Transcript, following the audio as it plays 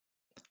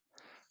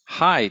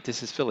Hi,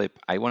 this is Philip.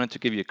 I wanted to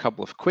give you a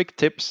couple of quick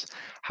tips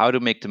how to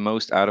make the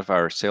most out of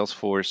our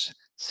Salesforce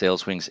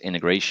Saleswings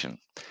integration.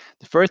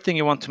 The first thing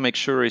you want to make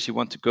sure is you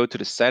want to go to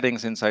the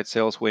settings inside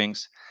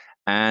Saleswings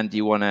and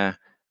you want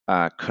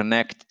to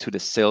connect to the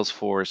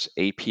Salesforce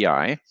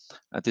API.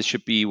 This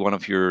should be one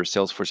of your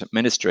Salesforce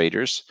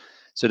administrators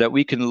so that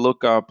we can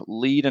look up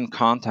lead and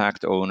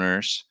contact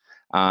owners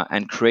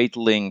and create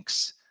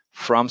links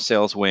from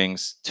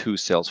Saleswings to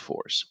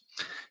Salesforce.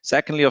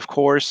 Secondly, of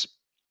course,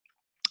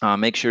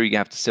 make sure you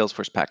have the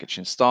Salesforce package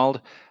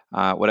installed.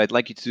 What I'd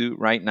like you to do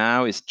right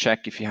now is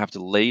check if you have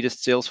the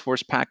latest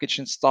Salesforce package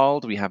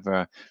installed. We have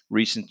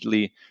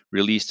recently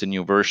released a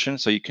new version,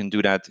 so you can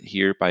do that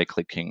here by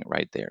clicking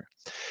right there.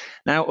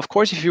 Now, of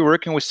course, if you're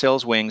working with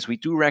Saleswings, we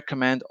do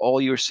recommend all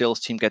your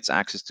sales team gets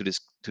access to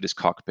this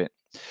cockpit.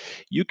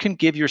 You can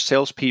give your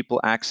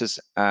salespeople access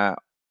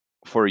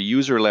for a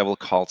user level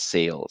called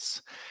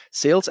sales.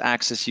 Sales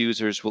access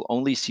users will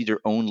only see their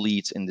own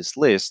leads in this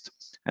list.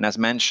 And as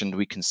mentioned,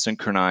 we can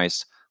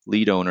synchronize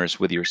lead owners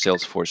with your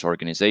Salesforce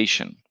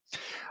organization.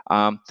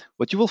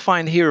 What you will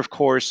find here, of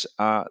course,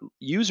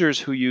 users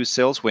who use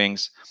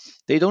SalesWings,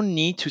 they don't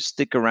need to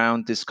stick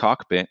around this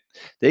cockpit.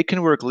 They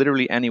can work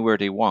literally anywhere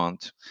they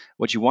want.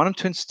 What you want them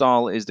to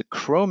install is the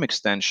Chrome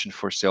extension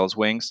for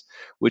SalesWings,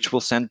 which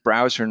will send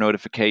browser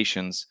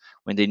notifications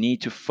when they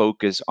need to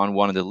focus on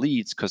one of the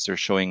leads because they're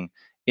showing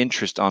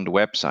interest on the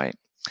website.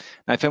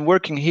 Now, if I'm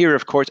working here,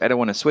 of course, I don't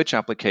want to switch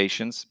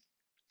applications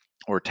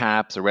or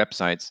tabs or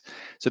websites.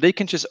 So they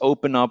can just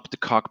open up the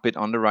cockpit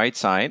on the right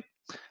side.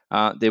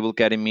 They will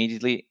get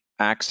immediately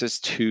access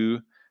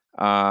to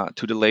the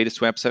latest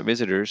website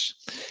visitors.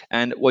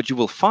 And what you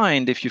will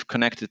find if you've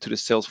connected to the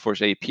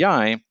Salesforce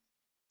API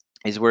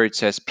is where it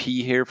says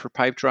P here for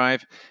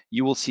Pipedrive,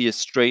 you will see a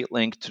straight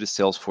link to the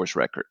Salesforce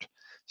record.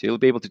 So you'll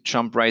be able to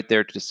jump right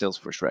there to the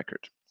Salesforce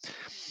record.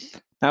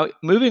 Now,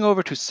 moving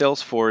over to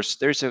Salesforce,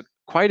 there's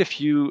quite a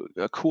few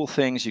cool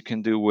things you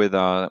can do with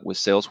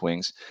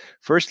SalesWings.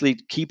 Firstly,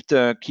 keep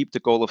the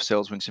goal of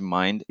SalesWings in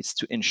mind. It's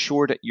to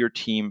ensure that your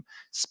team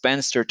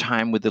spends their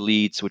time with the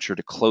leads which are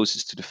the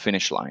closest to the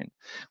finish line,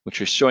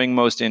 which are showing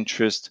most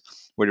interest,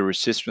 where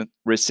the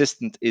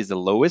resistant is the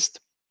lowest.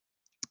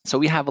 So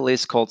we have a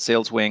list called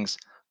SalesWings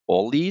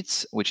All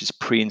Leads, which is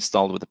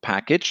pre-installed with the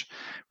package.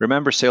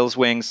 Remember,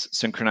 SalesWings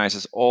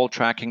synchronizes all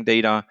tracking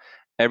data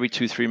every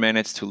 2-3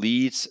 minutes to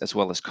leads as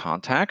well as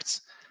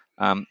contacts,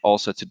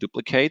 also to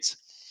duplicates.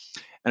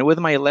 And with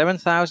my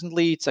 11,000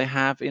 leads I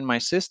have in my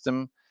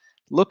system,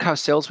 look how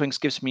SalesWings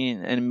gives me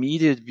an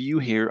immediate view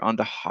here on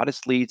the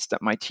hottest leads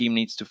that my team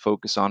needs to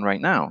focus on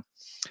right now.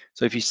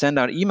 So if you send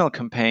out email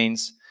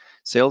campaigns,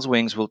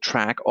 SalesWings will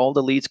track all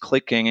the leads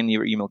clicking in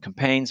your email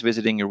campaigns,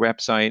 visiting your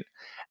website,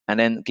 and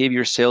then give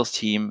your sales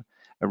team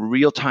a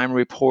real-time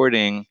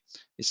reporting,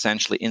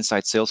 essentially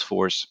inside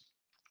Salesforce,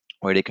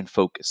 where they can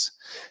focus.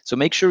 So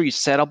make sure you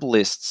set up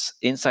lists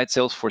inside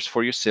Salesforce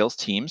for your sales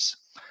teams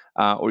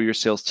or your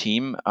sales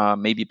team,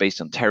 maybe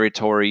based on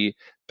territory,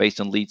 based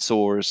on lead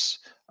source,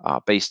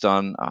 based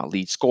on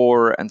lead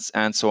score,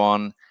 and so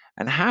on,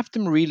 and have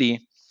them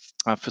really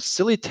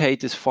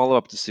facilitate this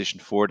follow-up decision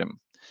for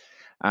them.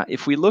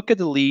 If we look at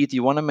the lead,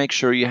 you want to make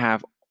sure you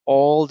have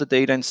all the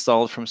data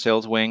installed from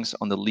SalesWings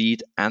on the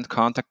lead and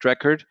contact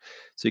record.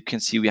 So you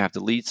can see we have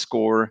the lead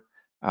score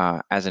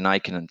as an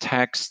icon and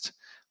text.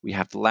 We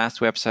have the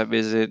last website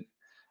visit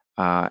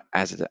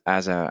as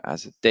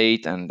a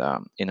date and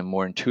in a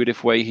more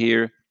intuitive way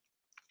here.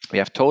 We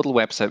have total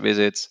website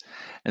visits,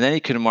 and then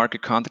you can mark a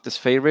contact as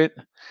favorite.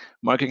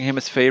 Marking him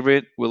as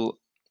favorite will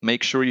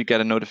make sure you get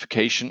a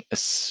notification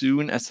as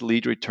soon as the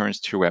lead returns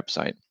to your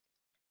website.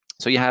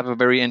 So you have a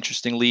very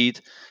interesting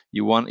lead.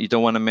 You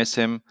don't want to miss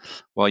him.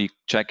 Well, you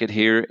check it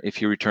here. If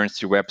he returns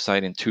to your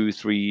website in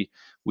 2-3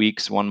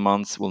 weeks, 1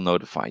 month, we'll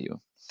notify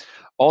you.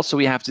 Also,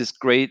 we have this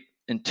great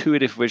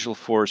intuitive visual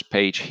force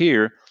page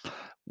here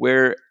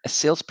where a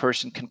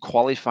salesperson can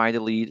qualify the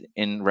lead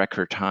in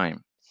record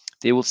time.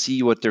 They will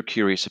see what they're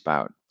curious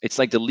about. It's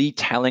like the lead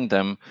telling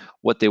them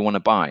what they want to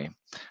buy,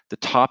 the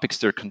topics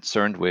they're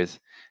concerned with.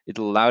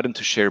 It'll allow them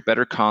to share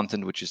better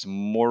content, which is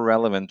more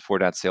relevant for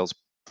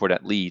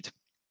that lead.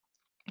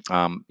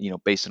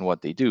 Based on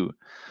what they do.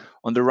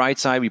 On the right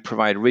side, we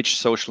provide rich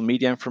social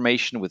media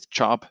information with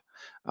job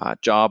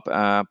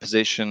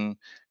position,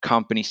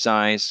 company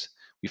size.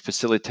 We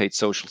facilitate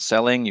social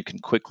selling. You can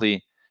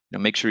quickly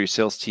make sure your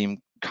sales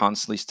team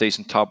constantly stays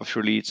on top of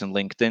your leads and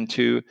LinkedIn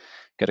too.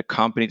 Get a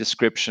company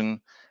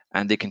description,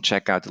 and they can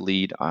check out the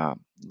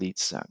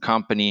leads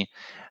company,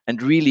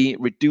 and really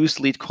reduce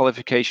lead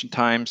qualification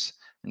times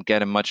and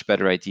get a much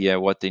better idea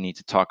what they need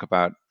to talk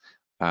about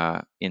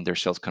in their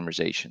sales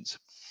conversations.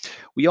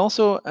 We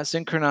also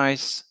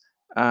synchronize,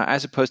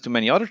 as opposed to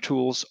many other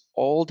tools,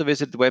 all the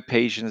visited web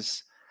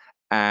pages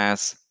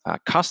as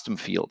custom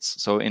fields,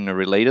 so in a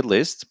related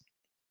list.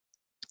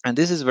 And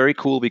this is very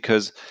cool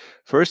because,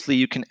 firstly,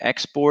 you can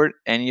export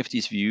any of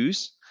these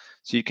views.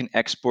 So you can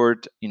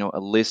export, a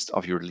list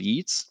of your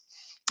leads.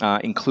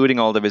 including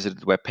all the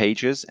visited web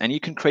pages, and you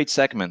can create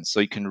segments. So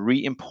you can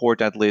re-import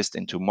that list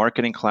into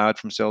Marketing Cloud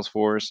from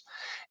Salesforce,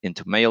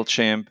 into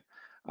MailChimp,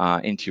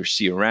 into your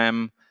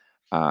CRM,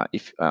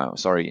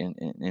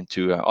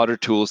 into other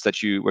tools that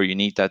where you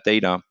need that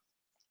data.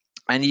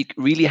 And you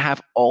really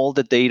have all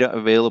the data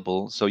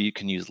available, so you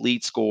can use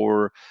lead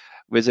score,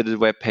 visited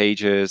web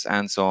pages,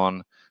 and so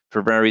on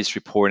for various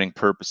reporting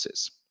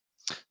purposes.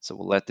 So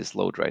we'll let this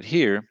load right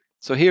here.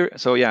 So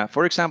yeah,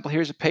 for example,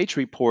 here's a page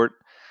report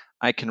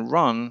I can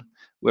run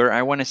where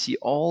I want to see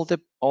all the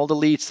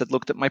leads that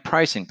looked at my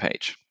pricing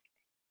page.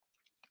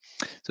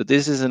 So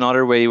this is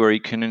another way where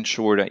you can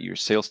ensure that your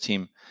sales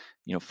team,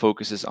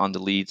 focuses on the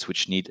leads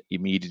which need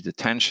immediate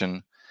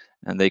attention,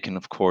 and they can,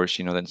 of course,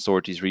 then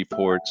sort these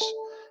reports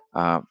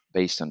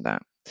based on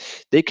that.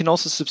 They can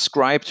also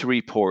subscribe to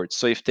reports.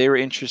 So if they're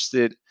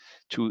interested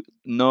to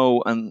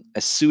know, and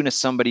as soon as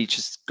somebody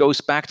just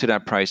goes back to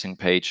that pricing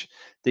page,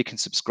 they can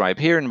subscribe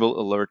here and we'll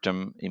alert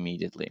them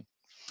immediately.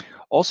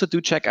 Also,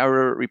 do check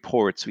our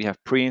reports. We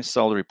have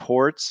pre-installed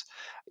reports.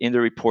 In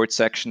the report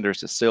section, there's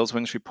the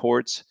Saleswings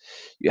reports.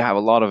 You have a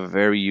lot of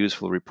very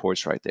useful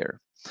reports right there.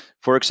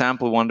 For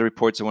example, one of the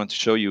reports I want to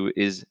show you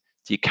is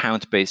the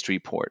account-based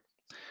report.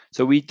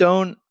 So we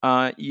don't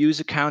use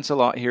accounts a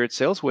lot here at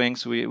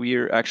Saleswings. We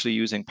are actually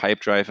using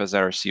Pipedrive as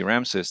our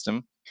CRM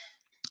system.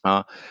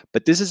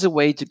 But this is a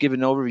way to give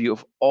an overview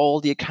of all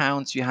the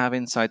accounts you have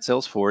inside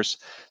Salesforce.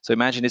 So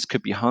imagine this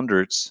could be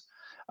hundreds,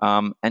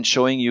 and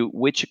showing you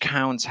which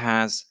accounts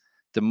has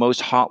the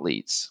most hot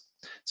leads.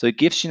 So it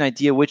gives you an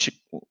idea which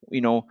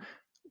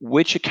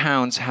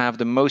accounts have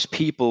the most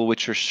people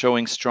which are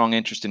showing strong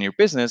interest in your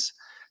business.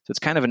 So it's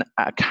kind of an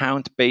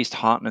account-based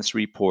hotness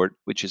report,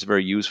 which is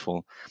very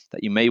useful,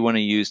 that you may want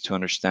to use to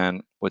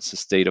understand what's the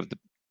state of the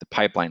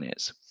pipeline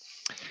is.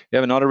 You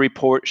have another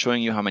report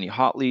showing you how many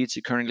hot leads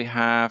you currently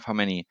have, how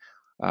many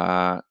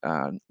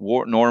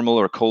normal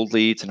or cold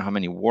leads, and how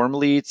many warm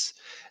leads.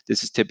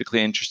 This is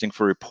typically interesting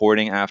for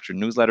reporting after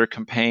newsletter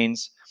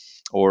campaigns,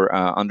 or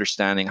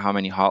understanding how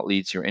many hot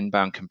leads your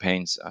inbound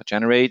campaigns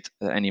generate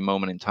at any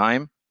moment in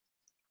time.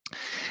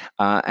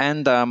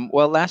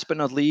 Well, last but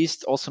not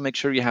least, also make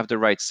sure you have the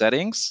right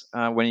settings.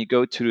 When you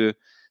go to the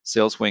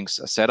Saleswings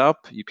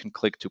setup, you can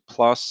click to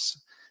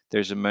plus.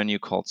 There's a menu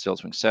called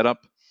Saleswings Setup.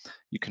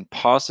 You can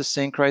pause the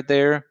sync right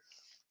there,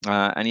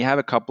 and you have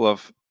a couple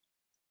of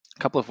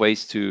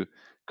ways to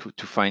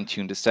fine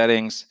tune the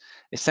settings,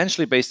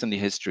 essentially based on the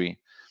history.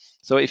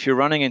 So if you're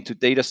running into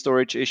data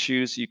storage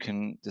issues, you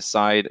can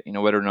decide,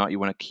 whether or not you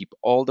want to keep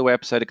all the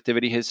website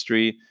activity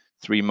history,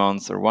 3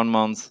 months or 1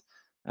 month,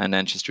 and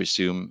then just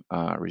resume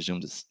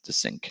the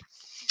sync.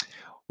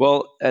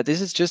 Well, this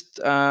is just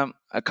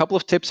a couple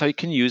of tips how you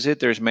can use it.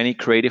 There's many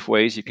creative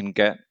ways you can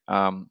get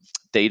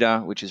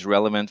data which is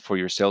relevant for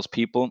your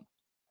salespeople.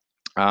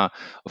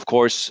 Of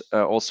course,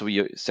 also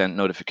we send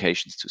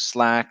notifications to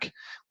Slack.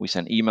 We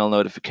send email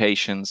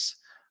notifications.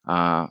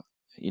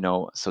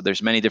 So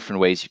there's many different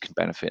ways you can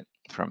benefit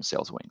from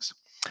Saleswings.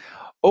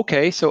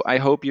 Okay, so I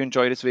hope you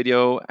enjoyed this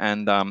video,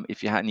 and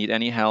if you need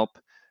any help,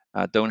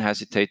 don't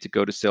hesitate to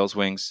go to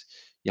Saleswings.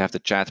 You have the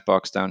chat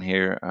box down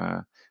here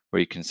where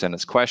you can send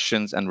us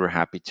questions, and we're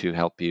happy to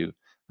help you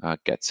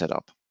get set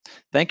up.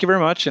 Thank you very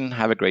much, and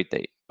have a great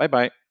day.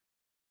 Bye-bye.